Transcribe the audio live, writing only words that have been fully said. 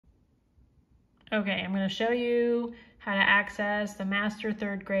Okay, I'm going to show you how to access the Master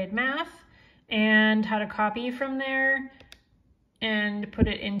Third Grade Math and how to copy from there and put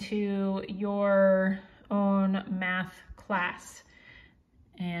it into your own math class.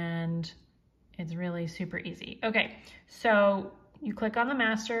 And it's really super easy. Okay, so you click on the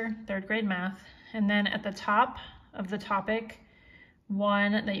Master Third Grade Math, and then at the top of the topic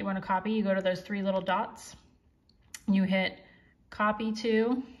one that you want to copy, you go to those three little dots. You hit copy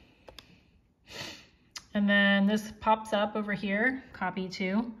to, and then this pops up over here, copy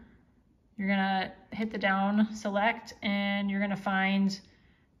to. You're gonna hit the down select, and you're gonna find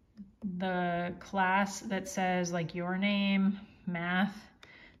the class that says like your name, math.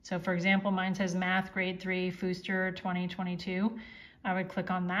 So for example, mine says math grade 3 Fooster 2022. I would click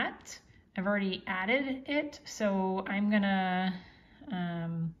on that. I've already added it, so I'm gonna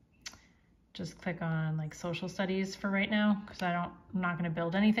just click on like social studies for right now, because I'm not gonna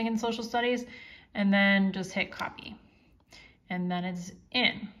build anything in social studies, and then just hit copy. And then it's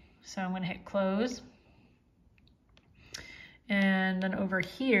in. So I'm gonna hit close. And then over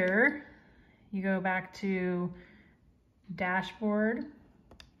here, you go back to dashboard.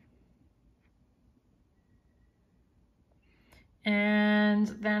 And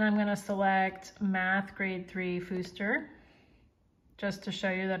then I'm gonna select math grade 3 Fooster, just to show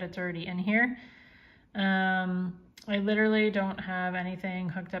you that it's already in here. I literally don't have anything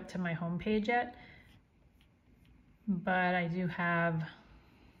hooked up to my home page yet, but I do have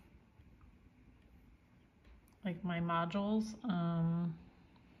like my modules. I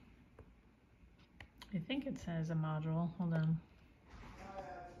think it says a module, hold on.